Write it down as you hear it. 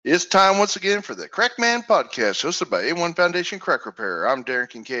It's time once again for the Crackman Podcast, hosted by A1 Foundation Crack Repair. I'm Darren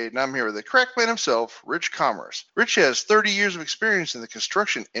Kincaid, and I'm here with the Crackman himself, Rich Commerce. Rich has 30 years of experience in the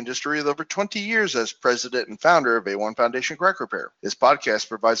construction industry with over 20 years as president and founder of A1 Foundation Crack Repair. This podcast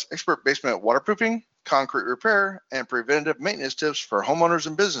provides expert basement waterproofing, concrete repair, and preventative maintenance tips for homeowners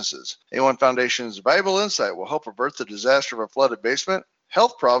and businesses. A1 Foundation's valuable insight will help avert the disaster of a flooded basement,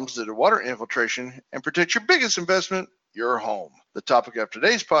 health problems due to water infiltration, and protect your biggest investment, your home. The topic of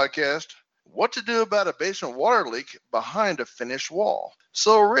today's podcast, what to do about a basement water leak behind a finished wall.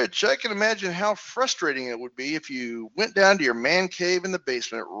 So, Rich, I can imagine how frustrating it would be if you went down to your man cave in the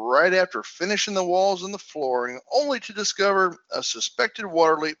basement right after finishing the walls and the flooring, only to discover a suspected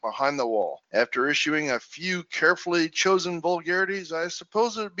water leak behind the wall. After issuing a few carefully chosen vulgarities, I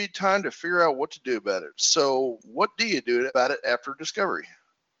suppose it would be time to figure out what to do about it. So, what do you do about it after discovery?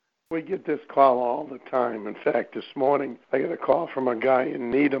 We get this call all the time. In fact, this morning I got a call from a guy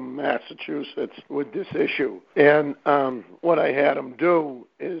in Needham, Massachusetts with this issue. And what I had him do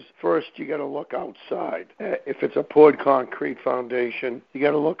is first you got to look outside. If it's a poured concrete foundation, you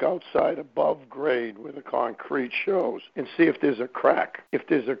got to look outside above grade where the concrete shows and see if there's a crack. If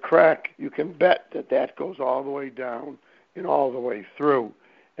there's a crack, you can bet that goes all the way down and all the way through.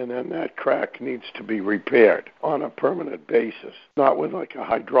 And then that crack needs to be repaired on a permanent basis, not with like a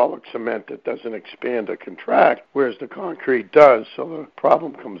hydraulic cement that doesn't expand or contract, whereas the concrete does, so the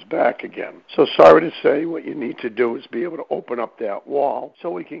problem comes back again. So sorry to say, what you need to do is be able to open up that wall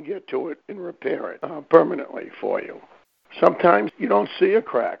so we can get to it and repair it permanently for you. Sometimes you don't see a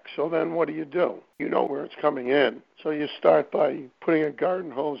crack, so then what do? You know where it's coming in. So you start by putting a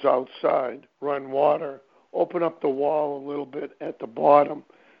garden hose outside, run water, open up the wall a little bit at the bottom,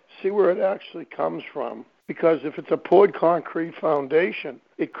 see where it actually comes from. Because if it's a poured concrete foundation,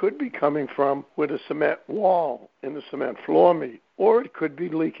 it could be coming from where the cement wall and the cement floor meet, or it could be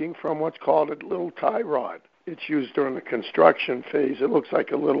leaking from what's called a little tie rod. It's used during the construction phase. It looks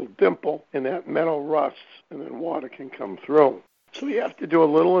like a little dimple, and that metal rusts, and then water can come through. So you have to do a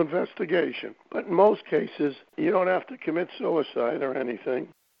little investigation. But in most cases, you don't have to commit suicide or anything.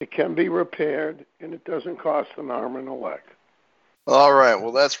 It can be repaired, and it doesn't cost an arm and a leg. All right.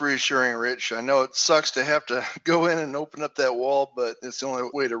 Well, that's reassuring, Rich. I know it sucks to have to go in and open up that wall, but it's the only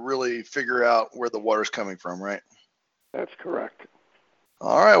way to really figure out where the water's coming from, right? That's correct.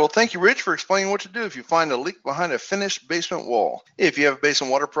 All right. Well, thank you, Rich, for explaining what to do if you find a leak behind a finished basement wall. If you have a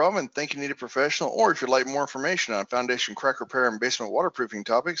basement water problem and think you need a professional, or if you'd like more information on foundation crack repair and basement waterproofing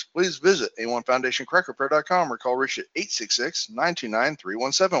topics, please visit a1foundationcrackrepair.com or call Rich at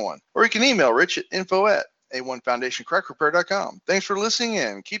 866-929-3171. Or you can email Rich at info@a1foundationcrackrepair.com. Thanks for listening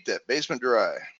in. Keep that basement dry.